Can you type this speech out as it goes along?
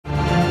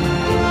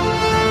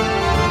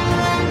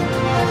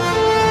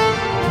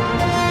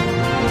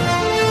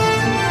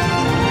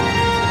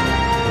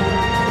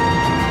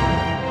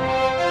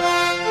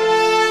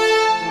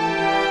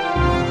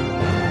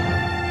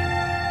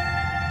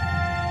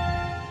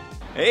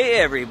Hey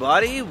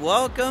everybody,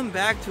 welcome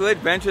back to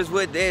Adventures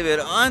with David.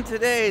 On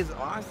today's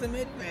awesome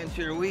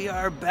adventure, we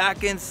are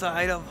back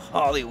inside of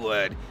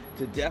Hollywood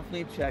to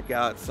definitely check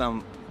out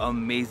some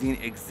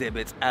amazing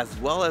exhibits, as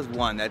well as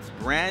one that's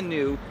brand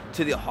new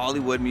to the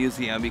Hollywood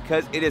Museum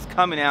because it is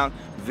coming out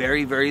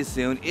very, very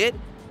soon. It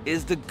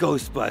is the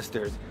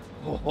Ghostbusters.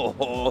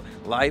 Oh,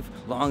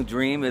 lifelong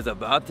dream is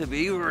about to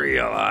be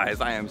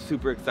realized. I am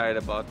super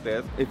excited about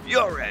this. If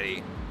you're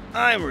ready,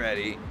 I'm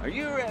ready. Are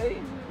you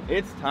ready?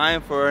 It's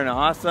time for an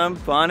awesome,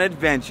 fun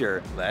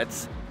adventure.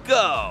 Let's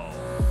go!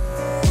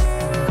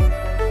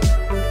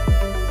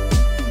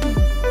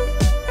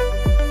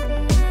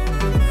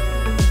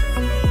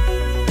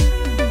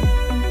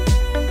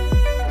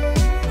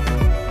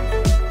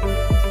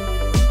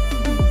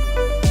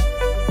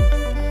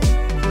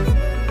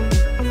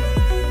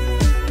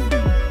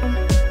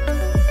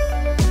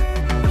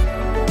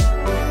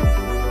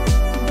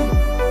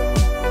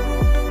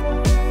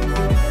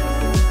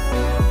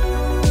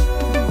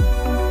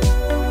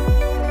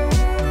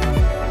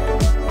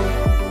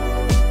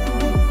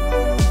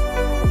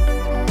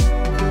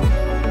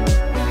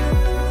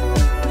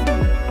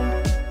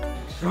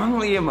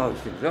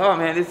 Emotions. Oh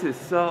man, this is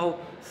so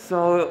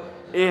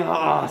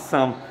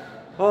awesome.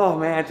 Oh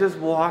man, just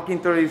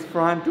walking through these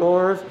front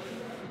doors,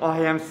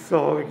 I am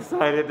so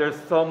excited. There's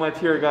so much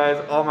here,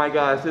 guys. Oh my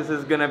gosh, this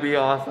is gonna be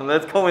awesome.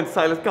 Let's go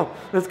inside. Let's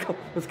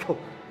go.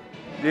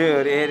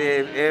 Dude,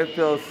 it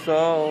feels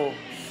so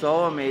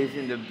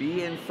amazing to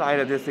be inside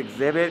of this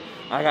exhibit.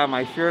 I got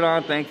my shirt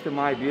on thanks to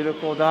my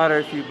beautiful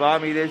daughter. She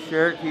bought me this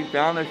shirt. She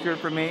found this shirt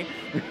for me.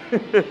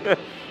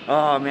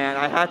 Oh man,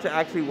 I had to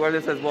actually wear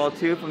this as well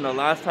too from the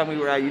last time we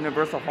were at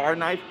Universal Horror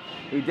Nights.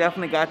 We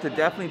definitely got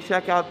to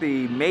check out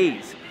the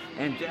maze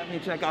and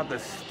definitely check out the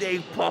Stay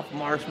Puft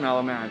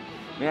Marshmallow Man.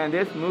 Man,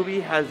 this movie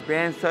has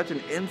been such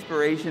an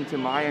inspiration to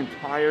my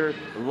entire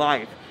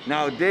life.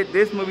 Now,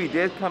 this movie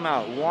did come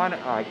out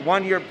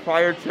one year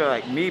prior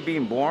to me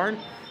being born,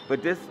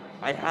 but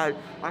I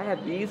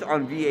had these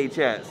on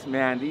VHS.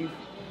 Man,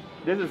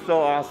 this is so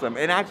awesome,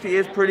 and actually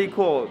is pretty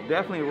cool.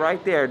 Definitely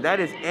right there,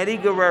 that is Eddie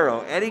Guerrero.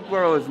 Eddie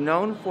Guerrero is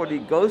known for the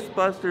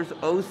Ghostbusters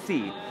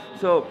OC.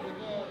 So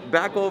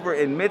back over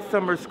in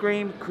Midsummer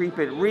Scream, Creep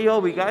It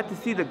Real, we got to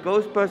see the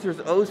Ghostbusters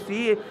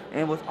OC, and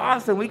it was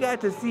awesome. We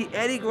got to see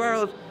Eddie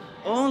Guerrero's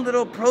own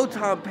little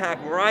proton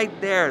pack right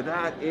there.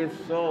 That is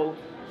so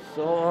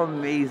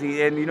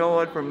amazing. And you know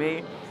what, for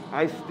me,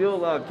 I still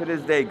love to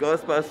this day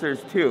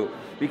Ghostbusters 2,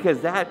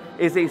 because that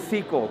is a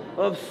sequel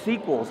of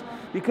sequels.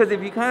 Because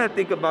if you kind of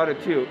think about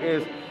it too,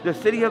 is the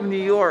city of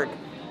New York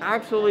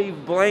actually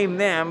blamed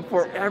them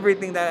for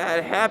everything that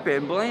had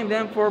happened, blamed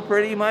them for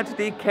pretty much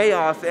the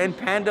chaos and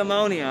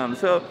pandemonium.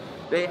 So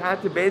they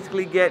had to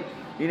basically get,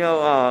 you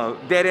know,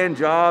 dead-end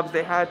jobs.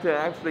 They had to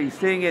actually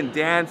sing and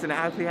dance and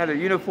actually had a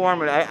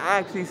uniform. And I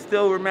actually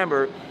still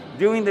remember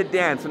doing the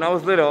dance when I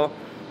was little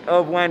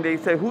of when they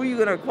said, who are you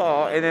gonna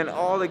call? And then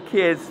all the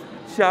kids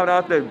shout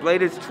out the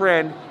latest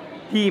trend,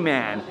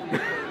 He-Man.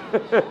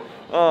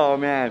 Oh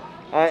man.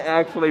 I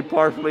actually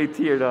partially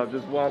teared up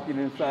just walking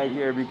inside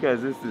here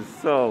because this is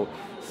so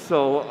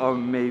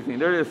amazing.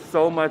 There is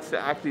so much to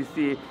actually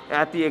see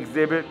at the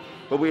exhibit,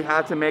 but we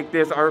had to make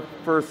this our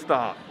first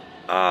stop.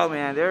 Oh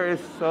man, there is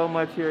so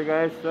much here,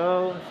 guys.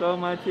 So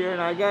much here, and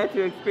I got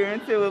to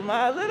experience it with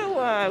my little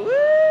one.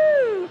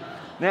 Woo!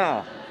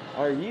 Now,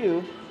 are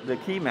you the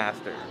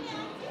Keymaster?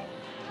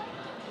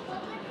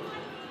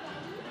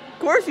 Of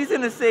course he's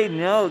gonna say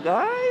no,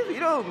 guys. You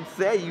don't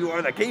say you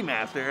are the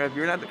Keymaster if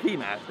you're not the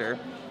Keymaster.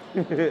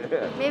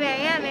 Maybe I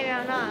am, maybe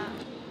I'm not.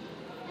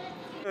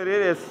 It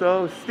is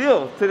still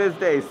to this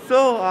day,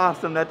 so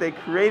awesome that they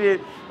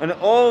created an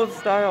old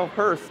style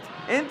hearse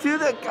into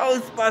the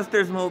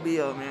Ghostbusters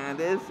mobile, man.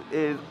 This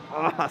is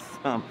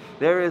awesome.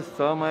 There is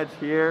so much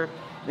here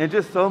and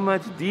just so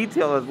much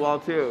detail as well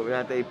too,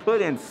 that they put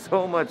in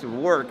so much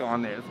work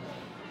on this.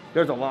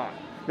 There's a lot.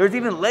 There's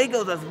even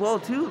Legos as well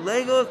too.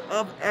 Legos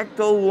of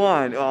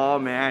Ecto-1. Oh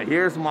man,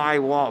 here's my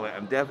wallet.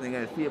 I'm definitely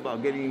gonna see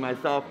about getting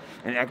myself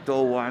an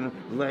Ecto-1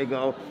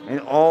 Lego, and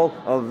all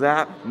of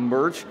that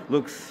merch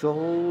looks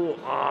so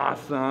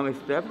awesome.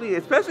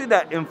 Especially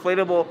that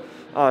inflatable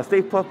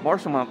Stay Puft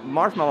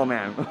Marshmallow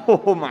Man.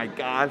 Oh my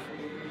gosh,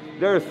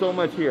 there is so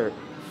much here.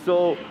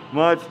 So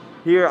much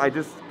here. I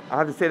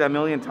have to say that a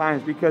million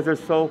times because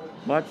there's so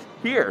much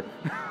here.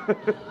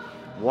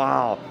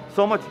 Wow,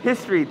 so much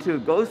history to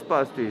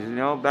Ghostbusters, you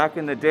know, back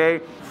in the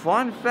day.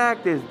 Fun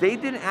fact is they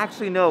didn't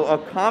actually know a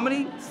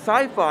comedy,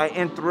 sci-fi,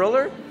 and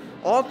thriller,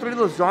 all three of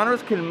those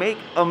genres can make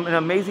an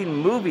amazing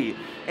movie.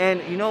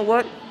 And you know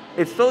what?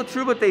 It's so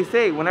true what they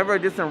say whenever I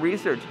did some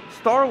research.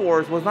 Star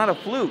Wars was not a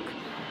fluke.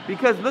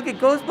 Because look at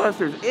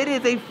Ghostbusters, it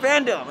is a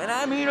fandom, and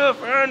I mean a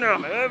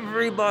fandom.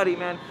 Everybody,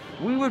 man.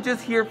 We were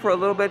just here for a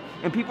little bit,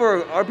 and people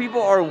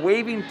are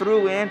waving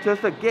through in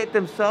just to get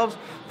themselves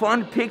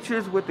fun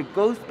pictures with the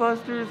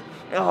Ghostbusters.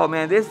 Oh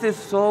man, this is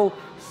so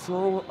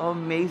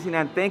amazing,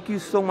 and thank you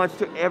so much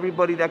to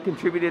everybody that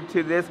contributed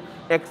to this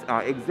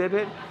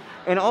exhibit.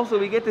 And also,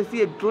 we get to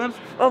see a glimpse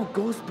of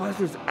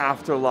Ghostbusters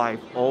Afterlife.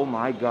 Oh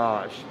my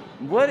gosh.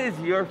 what is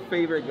your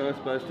favorite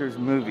Ghostbusters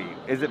movie?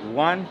 Is it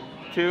 1,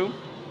 2?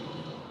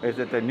 Is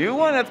it the new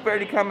one that's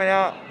barely coming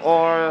out,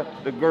 or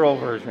the girl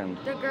version?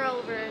 The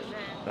girl version.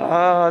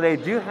 Oh, they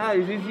do have,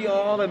 you see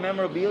all the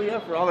memorabilia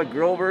for all the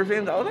girl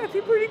versions? Oh, that's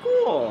pretty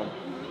cool.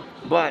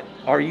 But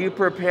are you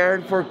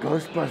prepared for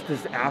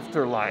Ghostbusters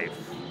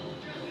Afterlife?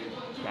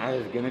 That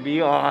is gonna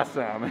be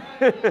awesome.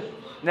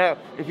 Now,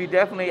 if you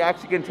definitely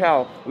actually can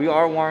tell, we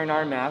are wearing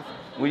our masks.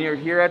 When you're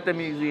here at the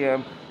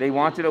museum, they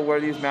want you to wear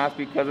these masks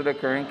because of the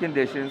current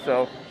conditions.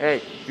 So, hey,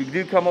 if you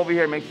do come over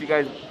here, make sure you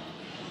guys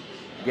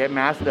get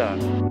masked up.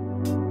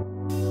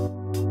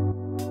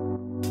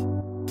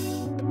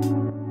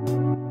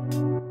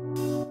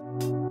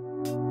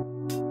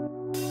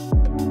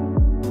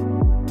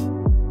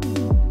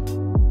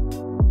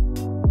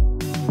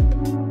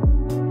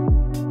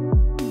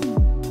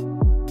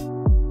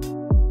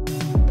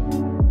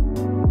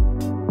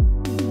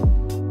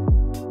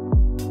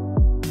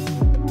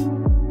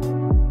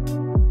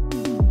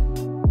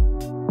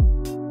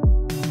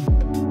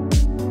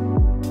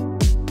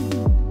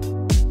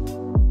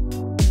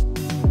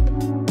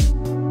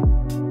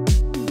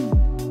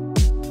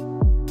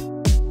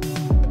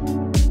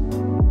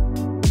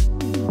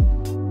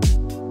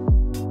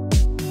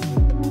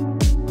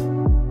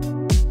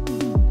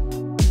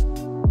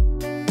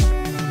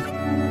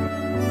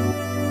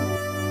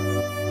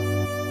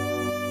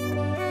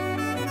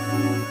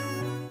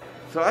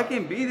 So I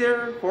can be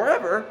there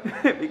forever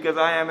because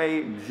I am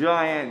a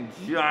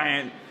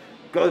giant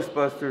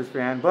Ghostbusters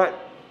fan,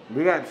 but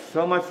we got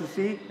so much to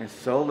see and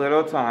so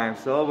little time.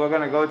 So we're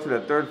gonna go to the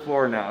 3rd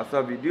floor now. So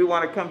if you do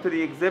want to come to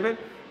the exhibit,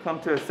 come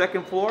to the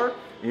 2nd floor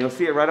and you'll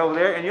see it right over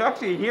there, and you'll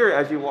actually hear it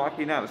as you're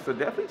walking up. So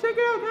definitely check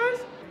it out,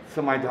 guys.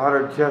 So my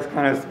daughter just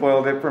kind of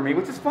spoiled it for me,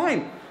 which is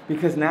fine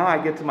because now I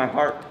get to my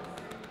heart,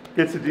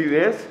 get to do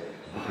this.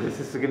 Oh, this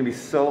is gonna be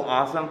so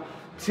awesome.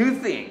 2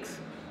 things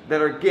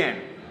that are,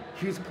 again,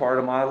 huge part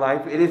of my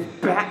life. It is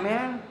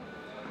Batman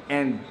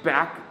and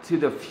Back to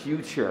the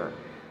Future.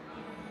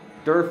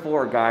 3rd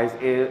floor, guys.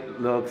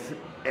 It looks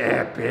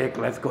epic.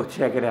 Let's go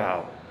check it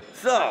out.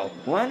 So,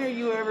 when are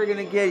you ever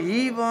gonna get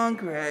Yvonne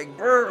Craig,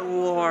 Burt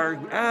Ward,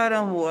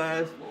 Adam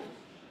West,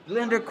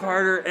 Linda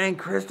Carter, and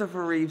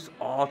Christopher Reeves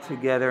all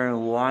together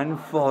in one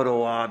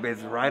photo op?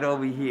 It's right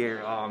over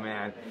here. Oh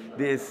man,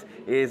 this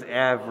is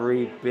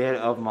every bit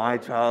of my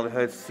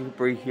childhood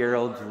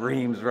superhero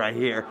dreams right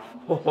here.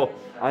 Oh,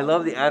 I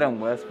love the Adam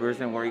West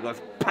version where he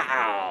goes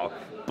pow,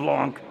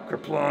 blonk,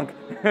 kerplunk.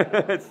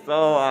 It's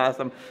so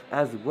awesome.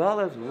 As well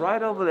as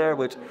right over there,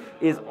 which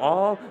is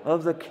all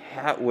of the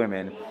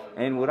Catwomen.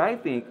 And what I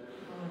think,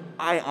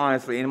 I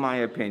honestly, in my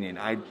opinion,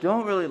 I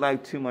don't really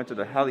like too much of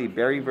the Halle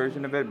Berry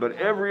version of it, but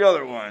every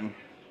other one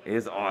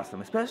is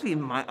awesome, especially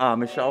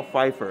Michelle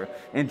Pfeiffer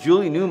and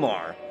Julie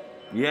Newmar.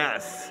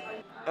 Yes.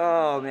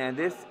 Oh man,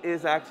 this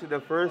is actually the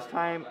first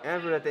time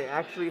ever that they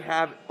actually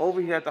have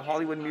over here at the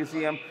Hollywood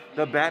Museum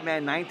the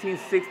Batman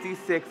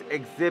 1966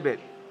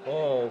 exhibit.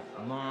 Oh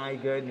my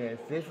goodness,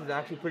 this is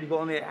actually pretty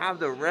cool, and they have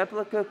the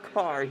replica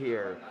car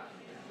here.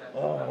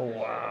 Oh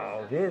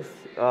wow, this,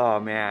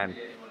 oh man.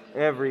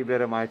 Every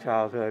bit of my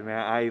childhood,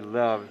 man. I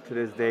love to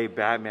this day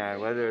Batman,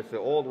 whether it's the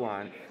old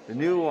one, the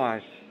new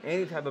one,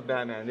 any type of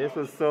Batman. This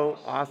was so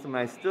awesome.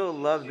 I still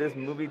love this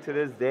movie to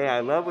this day. I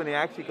love when they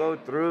actually go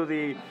through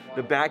the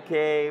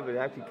Batcave and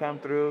actually come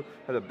through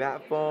for the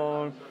Bat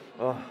phone.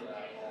 Oh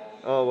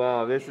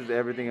wow, this is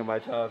everything in my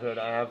childhood.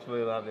 I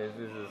absolutely love this.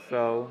 This is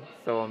so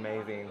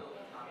amazing.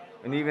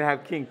 And even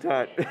have King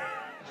Tut.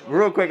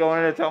 Real quick, I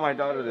wanted to tell my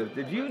daughter this.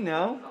 Did you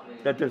know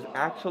that there's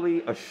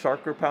actually a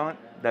shark repellent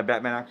that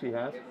Batman actually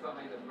has?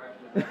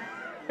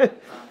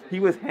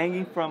 He was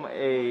hanging from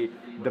I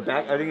think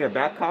a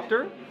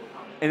Batcopter,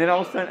 and then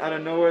all of a sudden, out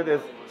of nowhere,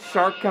 this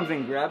shark comes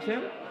and grabs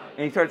him,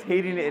 and he starts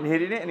hitting it,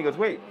 and he goes,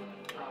 "Wait,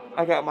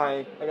 I got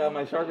my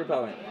shark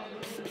repellent,"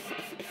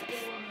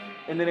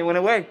 and then it went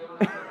away.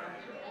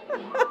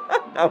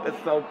 That was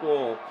so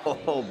cool.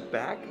 Oh,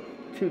 Back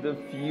to the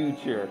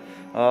Future.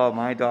 Oh,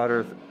 my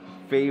daughter's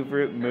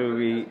favorite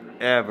movie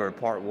ever.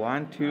 Part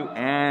 1, 2,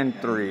 and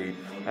 3.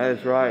 That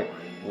is right.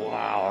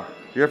 Wow.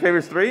 Your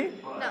favorite's 3?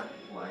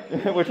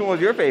 No. Which one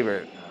was your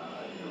favorite?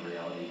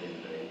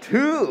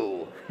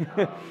 2.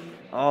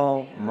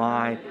 Oh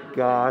my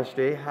gosh.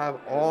 They have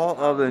all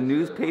of the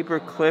newspaper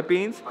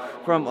clippings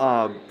from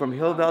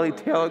Hill Valley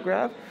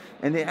Telegraph,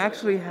 and they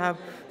actually have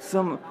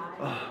some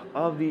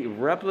of the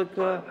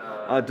replica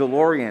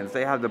DeLoreans.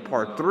 They have the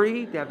Part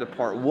 3, they have the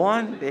Part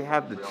 1, they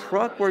have the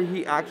truck where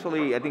he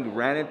actually, I think,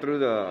 ran it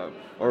through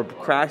or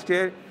crashed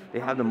it. They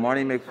have the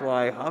Marty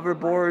McFly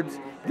hoverboards,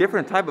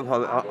 different type of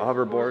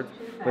hoverboards,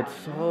 but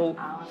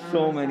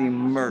so many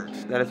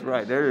merch. That is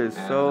right, there is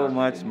so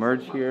much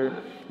merch here.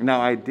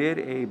 Now, I did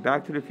a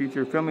Back to the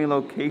Future filming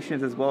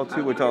locations as well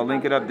too, which I'll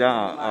link it up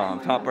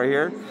down top right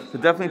here. So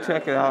definitely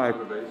check it out.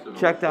 I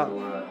checked out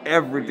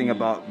everything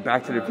about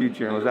Back to the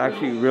Future. It was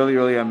actually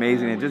really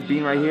amazing. And just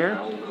being right here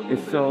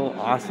is so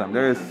awesome.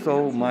 There is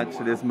so much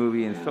to this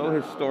movie and so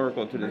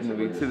historical to this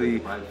movie, to the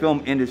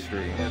film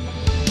industry.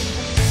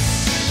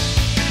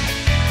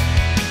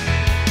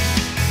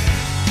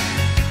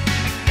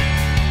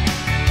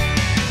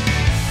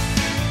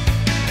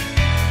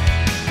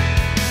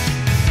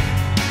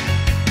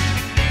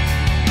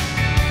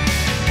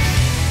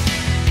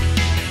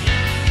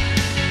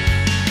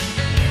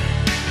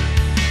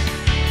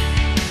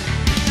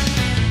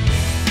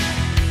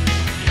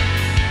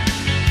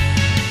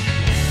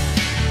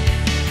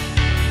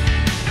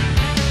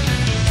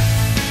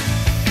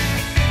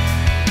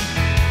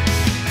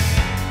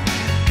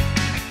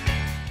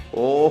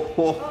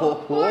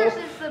 Of course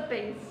it's the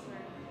basement.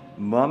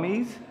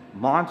 Mummies,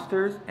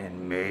 monsters,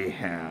 and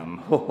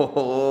mayhem.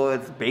 Oh,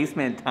 it's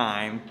basement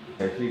time.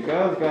 There she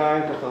goes,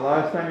 guys. That's the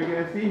last time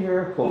you're gonna see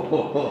her.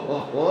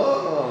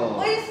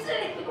 Why are you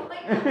sitting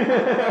like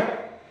that?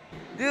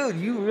 Dude,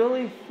 you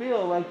really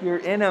feel like you're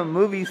in a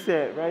movie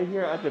set right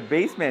here at the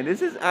basement.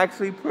 This is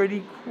actually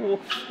pretty cool.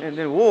 And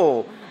then,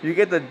 whoa, you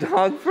get the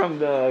dog from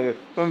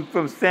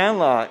from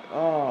Sandlot.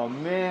 Oh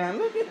man,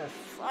 look at the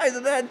size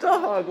of that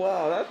dog.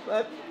 Wow,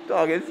 that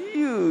dog is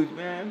huge,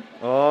 man.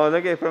 Oh,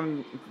 look at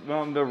from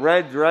the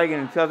Red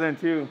Dragon in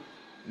 2002.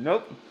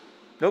 Nope,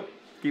 nope.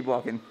 Keep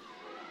walking.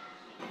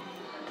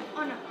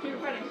 Oh no, you're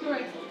running. You're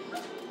right.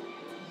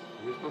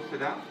 You're supposed to sit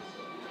down.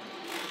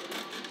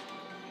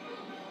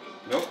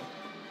 Nope.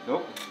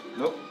 Nope,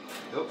 nope,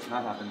 nope,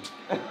 not happening.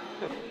 Oh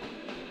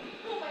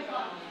my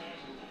god.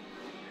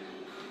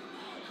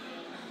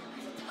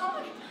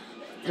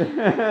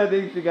 I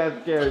think she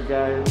got scared,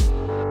 guys.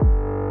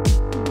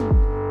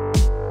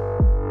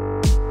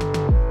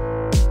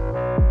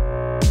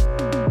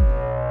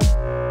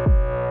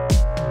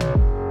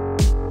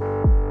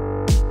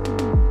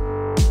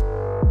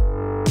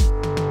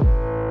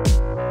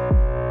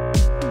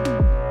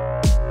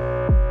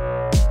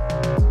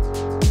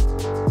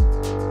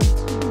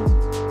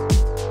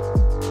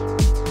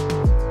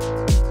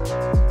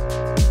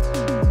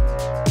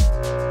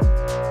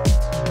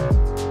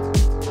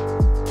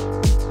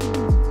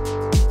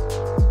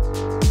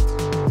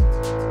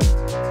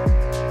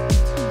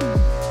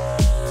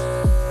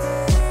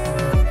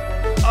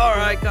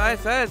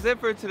 Guys, that is it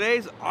for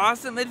today's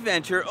awesome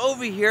adventure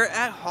over here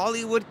at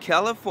Hollywood,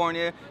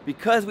 California,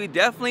 because we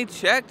definitely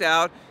checked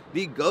out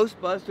the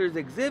Ghostbusters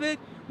exhibit.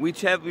 We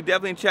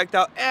definitely checked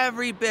out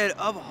every bit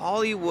of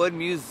Hollywood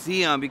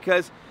Museum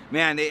because,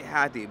 man, they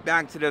had the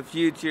Back to the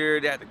Future,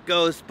 they had the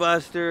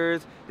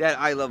Ghostbusters, they had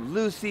I Love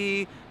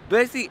Lucy,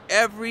 basically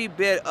every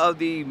bit of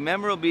the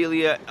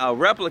memorabilia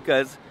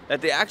replicas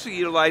that they actually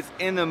utilized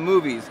in the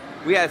movies.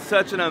 We had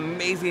such an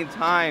amazing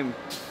time.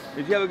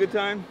 Did you have a good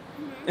time?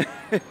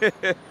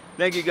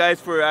 Thank you guys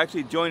for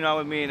actually joining on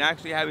with me and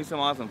actually having some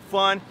awesome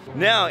fun.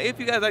 Now, if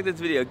you guys like this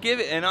video,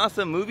 give it an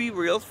awesome movie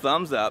reel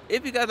thumbs up.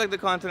 If you guys like the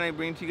content I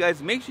bring to you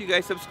guys, make sure you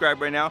guys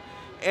subscribe right now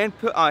and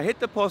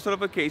hit the post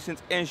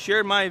notifications and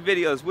share my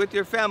videos with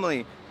your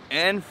family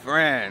and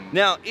friends.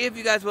 Now, if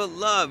you guys would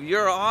love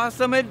your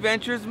awesome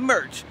Adventurez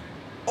merch,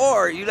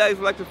 or you guys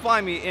would like to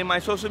find me in my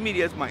social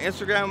medias, my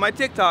Instagram and my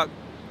TikTok,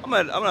 I'm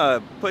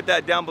gonna put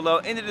that down below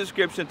in the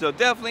description, so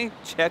definitely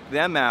check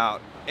them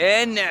out.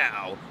 And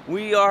now,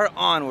 we are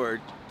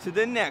onward to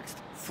the next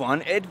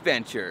fun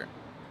adventure.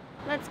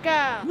 Let's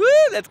go. Woo,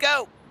 let's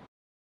go.